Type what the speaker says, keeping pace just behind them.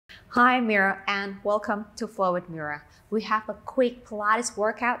Hi Mira and welcome to Flow with Mira. We have a quick Pilates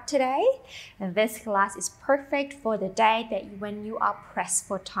workout today and this class is perfect for the day when you are pressed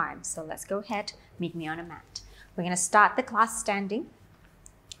for time. So let's go ahead, meet me on a mat. We're going to start the class standing.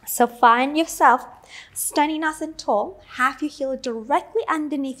 So find yourself standing nice and tall. Have your heel directly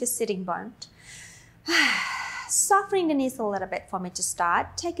underneath your sitting bone. Softening the knees a little bit for me to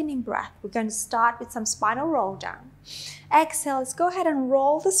start. Take a deep breath. We're going to start with some spinal roll down. Exhale, let's go ahead and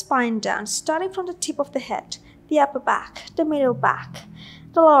roll the spine down, starting from the tip of the head, the upper back, the middle back,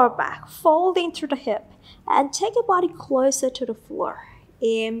 the lower back, folding through the hip, and take your body closer to the floor.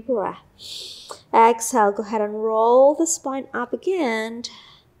 In breath. Exhale, go ahead and roll the spine up again,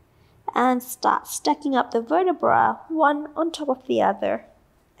 and start stacking up the vertebra, one on top of the other.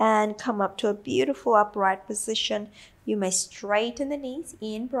 And come up to a beautiful upright position. You may straighten the knees,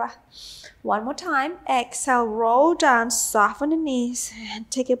 in breath. One more time. Exhale, roll down, soften the knees, and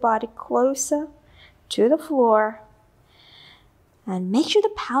take your body closer to the floor. And make sure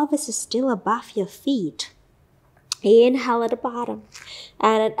the pelvis is still above your feet. Inhale at the bottom.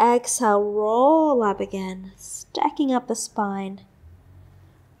 And then exhale, roll up again, stacking up the spine.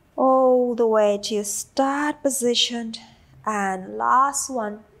 All the way to your start position. And last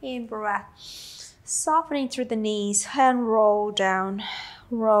one, in breath, softening through the knees and roll down,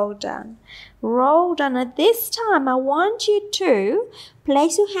 roll down, roll down. At this time, I want you to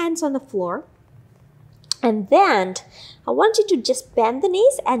place your hands on the floor. And then I want you to just bend the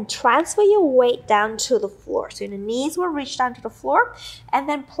knees and transfer your weight down to the floor. So the knees will reach down to the floor. And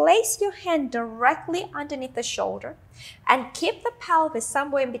then place your hand directly underneath the shoulder. And keep the pelvis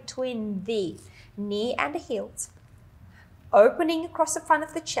somewhere in between the knee and the heels. Opening across the front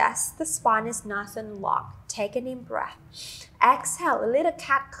of the chest, the spine is nice and long. Take a deep breath. Exhale, a little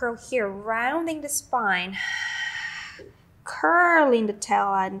cat curl here, rounding the spine, curling the tail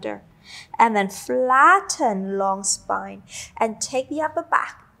under, and then flatten long spine, and take the upper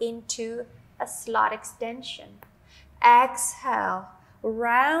back into a slot extension. Exhale,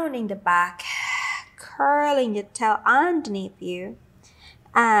 rounding the back, curling the tail underneath you,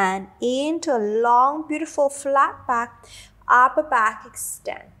 and into a long, beautiful flat back. Upper back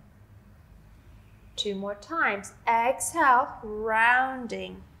extend. 2 more times. Exhale,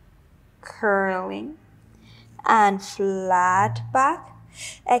 rounding, curling, and flat back.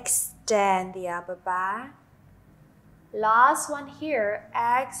 Extend the upper back. Last one here.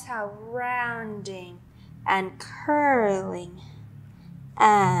 Exhale, rounding and curling,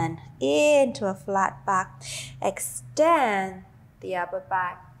 and into a flat back. Extend the upper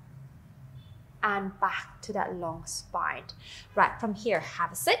back. And back to that long spine. Right, from here,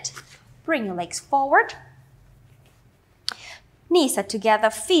 have a sit. Bring your legs forward. Knees are together,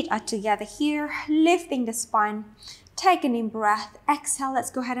 feet are together here. Lifting the spine. Take a deep breath. Exhale,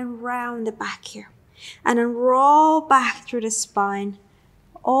 let's go ahead and round the back here. And then roll back through the spine.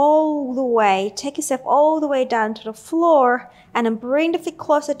 All the way. Take yourself all the way down to the floor. And then bring the feet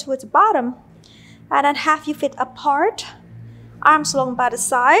closer towards the bottom. And then have your feet apart. Arms long by the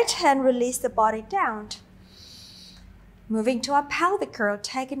side and release the body down. Moving to a pelvic curl,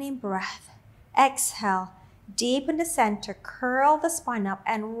 take a deep breath. Exhale, deepen the center, curl the spine up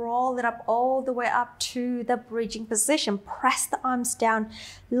and roll it up all the way up to the bridging position. Press the arms down,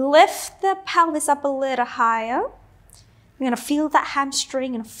 lift the pelvis up a little higher. You're gonna feel that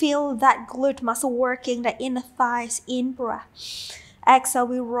hamstring and feel that glute muscle working, the inner thighs, in breath. Exhale,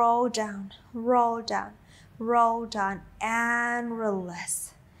 we roll down, roll down. Roll down and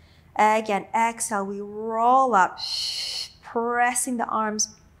release. Again, exhale, we roll up, pressing the arms,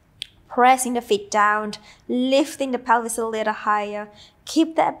 pressing the feet down, lifting the pelvis a little higher.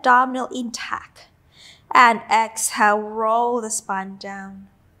 Keep the abdominal intact. And exhale, roll the spine down.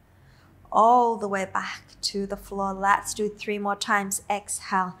 All the way back to the floor. Let's do 3 more times.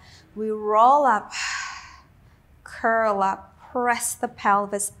 Exhale, we roll up, curl up, press the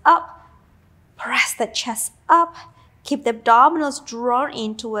pelvis up. Press the chest up. Keep the abdominals drawn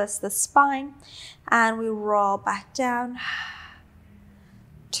in towards the spine. And we roll back down.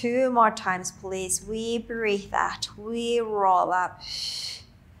 2 more times, please. We breathe out. We roll up.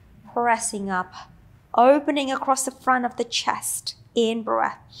 Pressing up. Opening across the front of the chest. In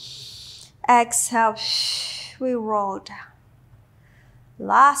breath. Exhale. We roll down.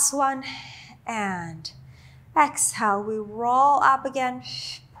 Last one. And exhale. We roll up again.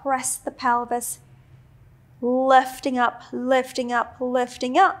 Press the pelvis, lifting up, lifting up,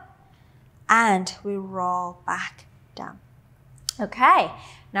 lifting up, and we roll back down. Okay,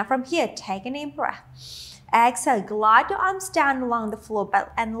 now from here, take a deep breath. Exhale, glide your arms down along the floor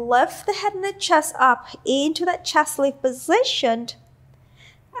and lift the head and the chest up into that chest lift position.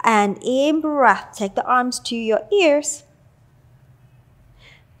 And in breath, take the arms to your ears.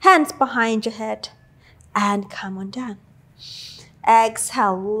 Hands behind your head. And come on down.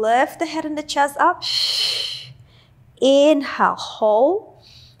 Exhale, lift the head and the chest up. Inhale, hold.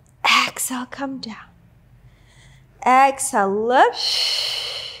 Exhale, come down. Exhale,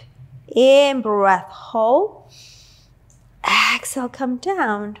 lift. In breath, hold. Exhale, come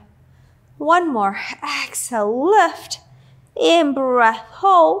down. One more. Exhale, lift. In breath,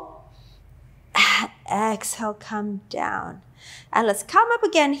 hold. Exhale, come down. And let's come up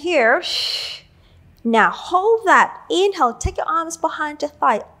again here. Now hold that. Inhale, take your arms behind your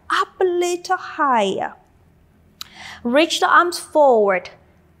thigh, up a little higher. Reach the arms forward.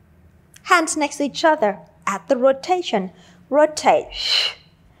 Hands next to each other at the rotation. Rotate.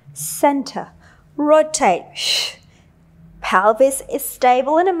 Center. Rotate. Pelvis is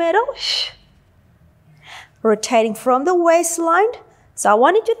stable in the middle. Rotating from the waistline. So I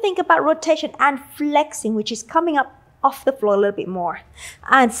want you to think about rotation and flexing, which is coming up off the floor a little bit more.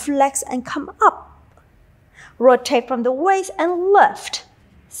 And flex and come up. Rotate from the waist and lift.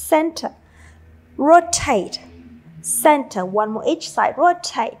 Center. Rotate. Center. One more each side.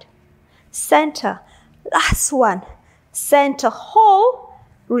 Rotate. Center. Last one. Center. Hold.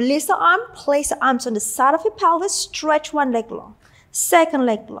 Release the arm. Place the arms on the side of your pelvis. Stretch one leg long. Second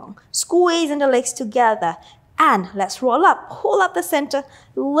leg long. Squeezing the legs together. And let's roll up. Pull up the center.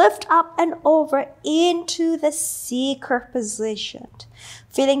 Lift up and over into the C-curve position.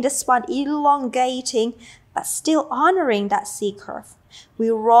 Feeling the spine elongating, but still honoring that C-curve. We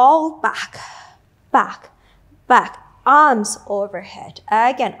roll back, back, back. Arms overhead.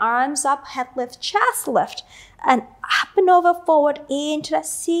 Again, arms up, head lift, chest lift. And up and over forward into that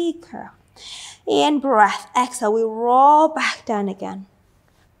C-curve. In breath, exhale, we roll back down again.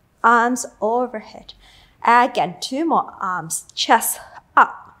 Arms overhead. Again, two more arms, chest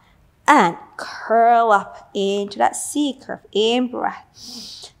up. And curl up into that C-curve. In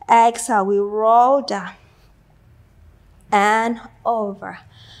breath. Exhale, we roll down. And over.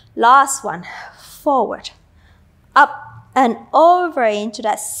 Last one, forward. Up and over into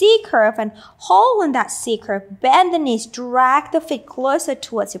that C-curve and hold in that C-curve. Bend the knees, drag the feet closer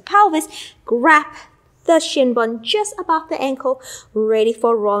towards your pelvis. Grab the shin bone just above the ankle, ready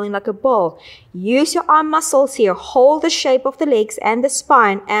for rolling like a ball. Use your arm muscles here. Hold the shape of the legs and the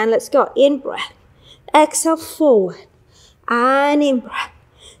spine. And let's go. In breath. Exhale, forward. And in breath.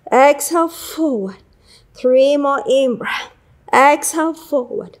 Exhale, forward. 3 more in breath. Exhale,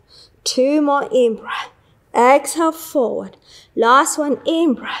 forward. 2 more in breath. Exhale, forward. Last one,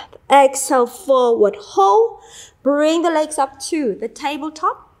 in breath. Exhale, forward. Hold. Bring the legs up to the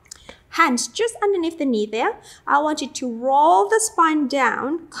tabletop. Hands just underneath the knee there. I want you to roll the spine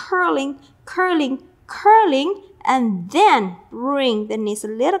down, curling, curling, curling, and then bring the knees a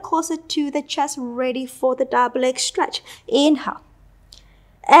little closer to the chest, ready for the double leg stretch. Inhale.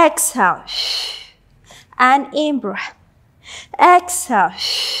 Exhale. And in breath. Exhale.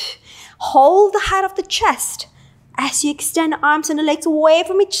 Hold the height of the chest as you extend the arms and the legs away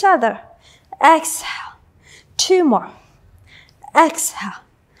from each other. Exhale. 2 more. Exhale.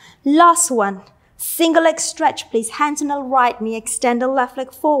 Last one. Single leg stretch, please. Hands on the right knee. Extend the left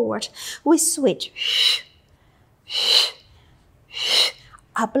leg forward. We switch.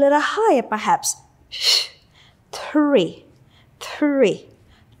 Up a little higher, perhaps. 3,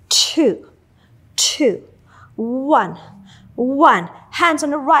 2, 1. 1. Hands on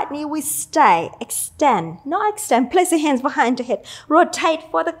the right knee, we stay. Extend, not extend. Place your hands behind your head. Rotate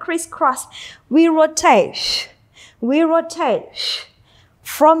for the crisscross. We rotate. We rotate.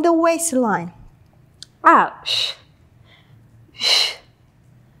 From the waistline. Out.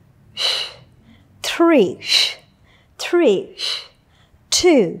 3, 2,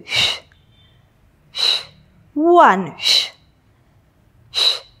 1.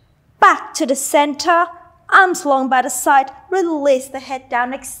 Back to the center. Arms long by the side, release the head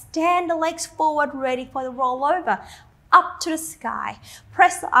down, extend the legs forward, ready for the rollover. Up to the sky,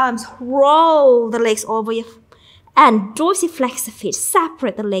 press the arms, roll the legs over you, and dorsiflex the feet,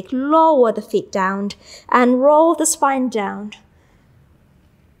 separate the leg, lower the feet down, and roll the spine down.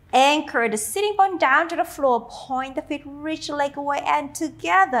 Anchor the sitting bone down to the floor, point the feet, reach the leg away, and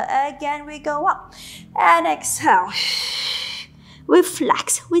together, again we go up, and exhale. We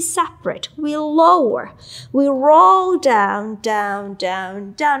flex, we separate, we lower, we roll down, down,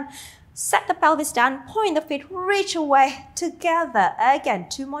 down, down. Set the pelvis down, point the feet, reach away, together. Again,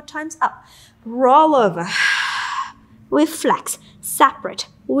 2 more times up. Roll over. We flex, separate,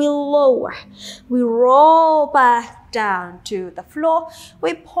 we lower. We roll back down to the floor.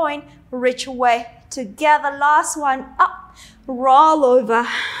 We point, reach away, together. Last one, up. roll over.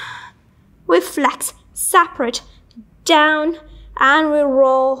 We flex, separate, down, and we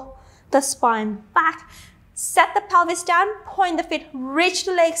roll the spine back. Set the pelvis down, point the feet, reach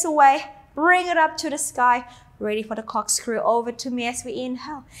the legs away, bring it up to the sky. Ready for the corkscrew. Over to me as we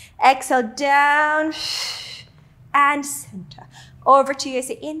inhale. Exhale, down and center. Over to you as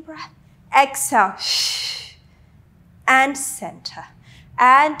you in-breath. Exhale and center.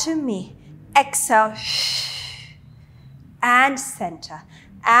 And to me. Exhale and center.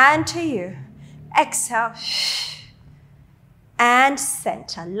 And to you. Exhale and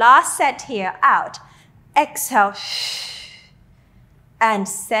center. Last set here. Out. Exhale and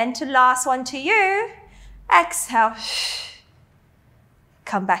center. Last one to you. Exhale.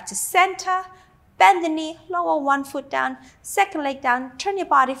 Come back to center. Bend the knee. Lower one foot down. Second leg down. Turn your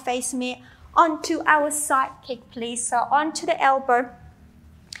body face me. Onto our side kick, please. So onto the elbow.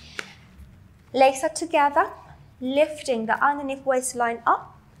 Legs are together. Lifting the underneath waistline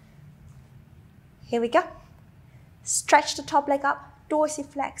up. Here we go. Stretch the top leg up.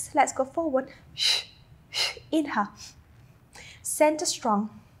 Dorsiflex. Let's go forward. Inhale. Center strong.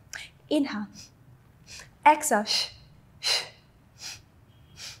 Inhale. Exhale.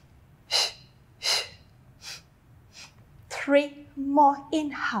 Three more.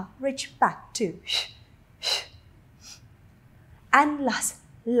 Inhale. Reach back. Two. And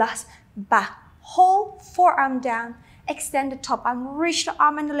last. Back. Hold forearm down. Extend the top arm. Reach the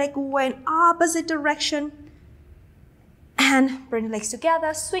arm and the leg away in opposite direction. And bring the legs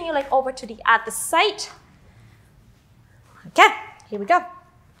together. Swing your leg over to the other side. Okay, here we go.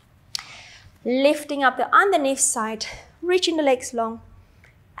 Lifting up the underneath side, reaching the legs long,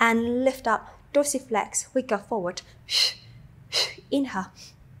 and lift up, dorsiflex. We go forward. Inhale.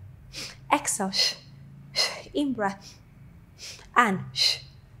 Exhale. In breath. And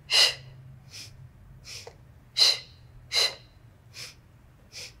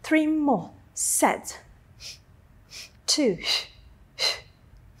three more sets. Two.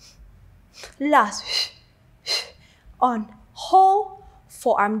 Last. On. Hold.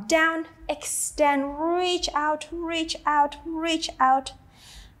 Forearm down. Extend. Reach out. Reach out. Reach out.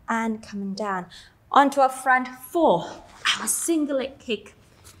 And coming down. Onto our front four. Our single leg kick.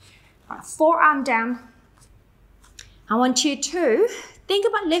 Forearm down. I want you to think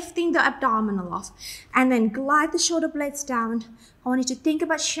about lifting the abdominal off. And then glide the shoulder blades down. I want you to think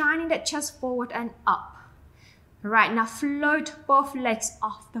about shining that chest forward and up. Right, now float both legs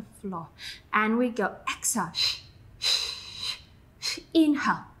off the floor. And we go. Exhale.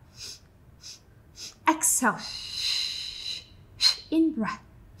 Inhale. Exhale. In breath.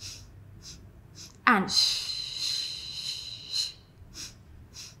 And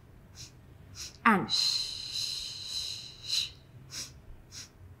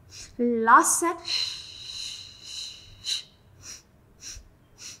last set.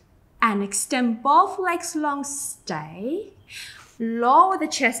 And extend both legs long, stay. Lower the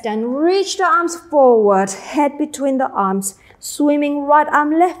chest down, reach the arms forward, head between the arms. Swimming right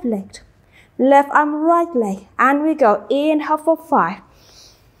arm, left leg. Left arm, right leg. And we go. Inhale for 5.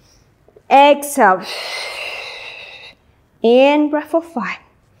 Exhale. In breath for 5.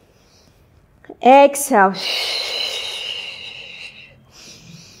 Exhale.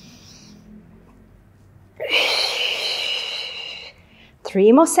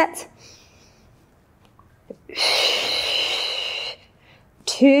 3 more sets.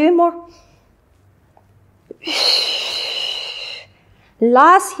 2 more.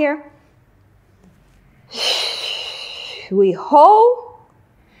 Last here. We hold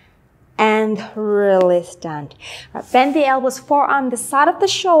and release down. Right, bend the elbows, forearm the side of the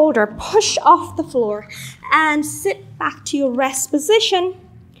shoulder, push off the floor and sit back to your rest position.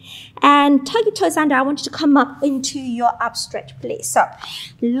 And tuck your toes under. I want you to come up into your up stretch, please. So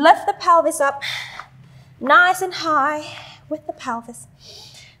lift the pelvis up nice and high with the pelvis.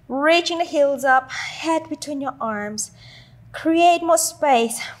 Reaching the heels up, head between your arms. Create more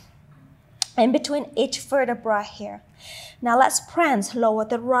space in between each vertebra here. Now let's prance. Lower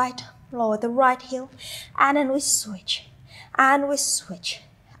the right heel, and then we switch, and we switch,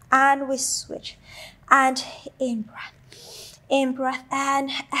 and we switch, and in breath, and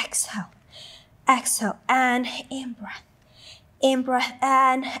exhale, exhale, and in breath,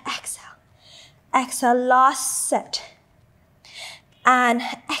 and exhale, exhale. Last set, and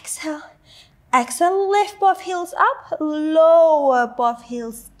exhale. Exhale, lift both heels up, lower both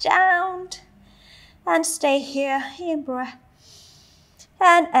heels down, and stay here, in breath,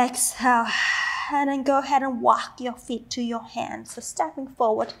 and exhale, and then go ahead and walk your feet to your hands. So stepping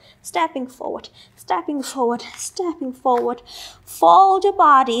forward, stepping forward, stepping forward, stepping forward. Fold your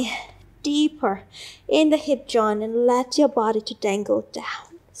body deeper in the hip joint and let your body to dangle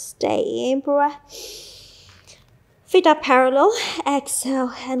down. Stay in breath. Feet are parallel.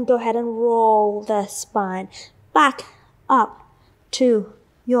 Exhale and go ahead and roll the spine back up to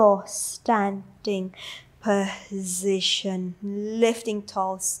your standing position. Lifting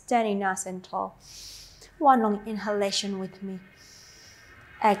tall, standing nice and tall. One long inhalation with me.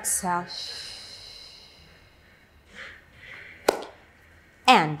 Exhale.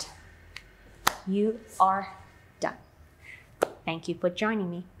 And you are done. Thank you for joining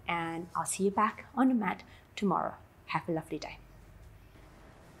me, and I'll see you back on the mat tomorrow. Have a lovely day.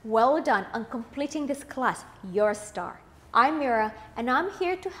 Well done on completing this class. You're a star. I'm Mira, and I'm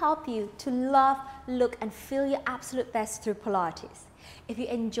here to help you to love, look, and feel your absolute best through Pilates. If you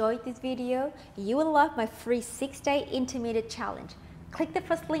enjoyed this video, you will love my free 6-day intermediate challenge. Click the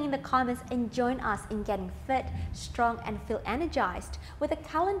first link in the comments and join us in getting fit, strong, and feel energized with a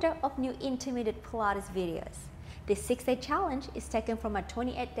calendar of new intermediate Pilates videos. This 6-day challenge is taken from my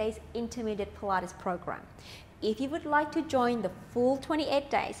 28 days intermediate Pilates program. If you would like to join the full 28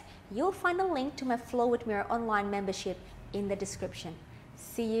 days, you'll find a link to my Flow with Mira online membership in the description.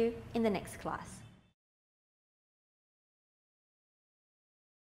 See you in the next class.